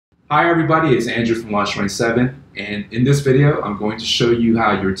Hi everybody, it's Andrew from Launch 27, and in this video I'm going to show you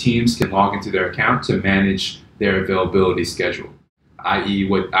how your teams can log into their account to manage their availability schedule, i.e.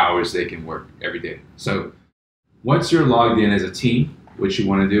 what hours they can work every day. So once you're logged in as a team, what you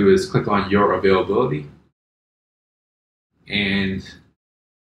want to do is click on your availability, and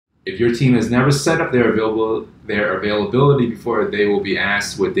if your team has never set up their availability before, they will be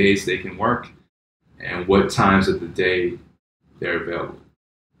asked what days they can work and what times of the day they're available.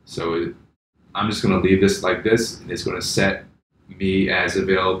 So I'm just going to leave this like this, and it's going to set me as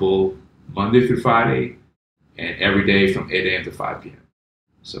available Monday through Friday and every day from 8 a.m. to 5 p.m.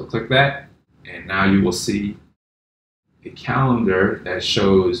 So click that, and now you will see a calendar that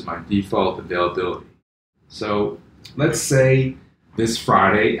shows my default availability. So let's say this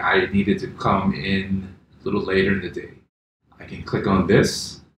Friday I needed to come in a little later in the day. I can click on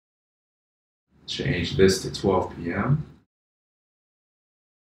this, change this to 12 p.m.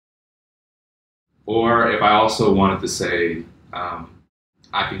 Or if I also wanted to say I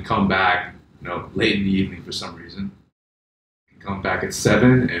can come back, late in the evening for some reason, I can come back at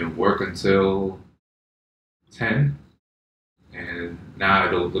 7 and work until 10, and now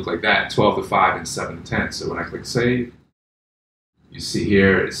it'll look like that: 12 to 5 and 7 to 10. So when I click save, you see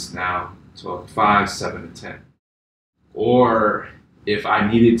here it's now 12 to 5, 7 to 10. Or if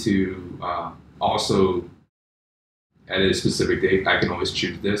I needed to also at a specific date, I can always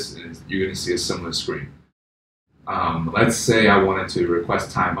choose this, and you're going to see a similar screen. Let's say I wanted to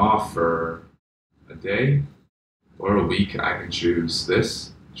request time off for a day or a week. I can choose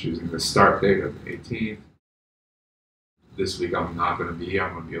this, choosing the start date of the 18th. This week I'm not going to be here,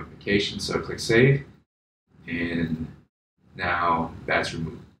 I'm going to be on vacation, so click save, and now that's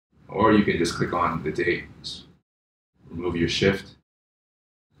removed. Or you can just click on the date, remove your shift,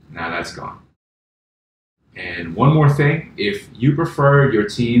 now that's gone. And one more thing, if you prefer your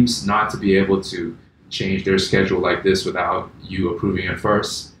teams not to be able to change their schedule like this without you approving it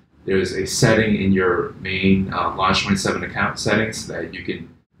first, there's a setting in your main Launch 27 account settings that you can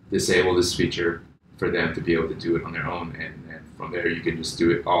disable this feature for them to be able to do it on their own, and from there you can just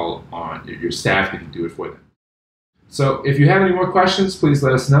do it all on your staff can do it for them. So if you have any more questions, please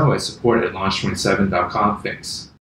let us know at support@launch27.com. Thanks.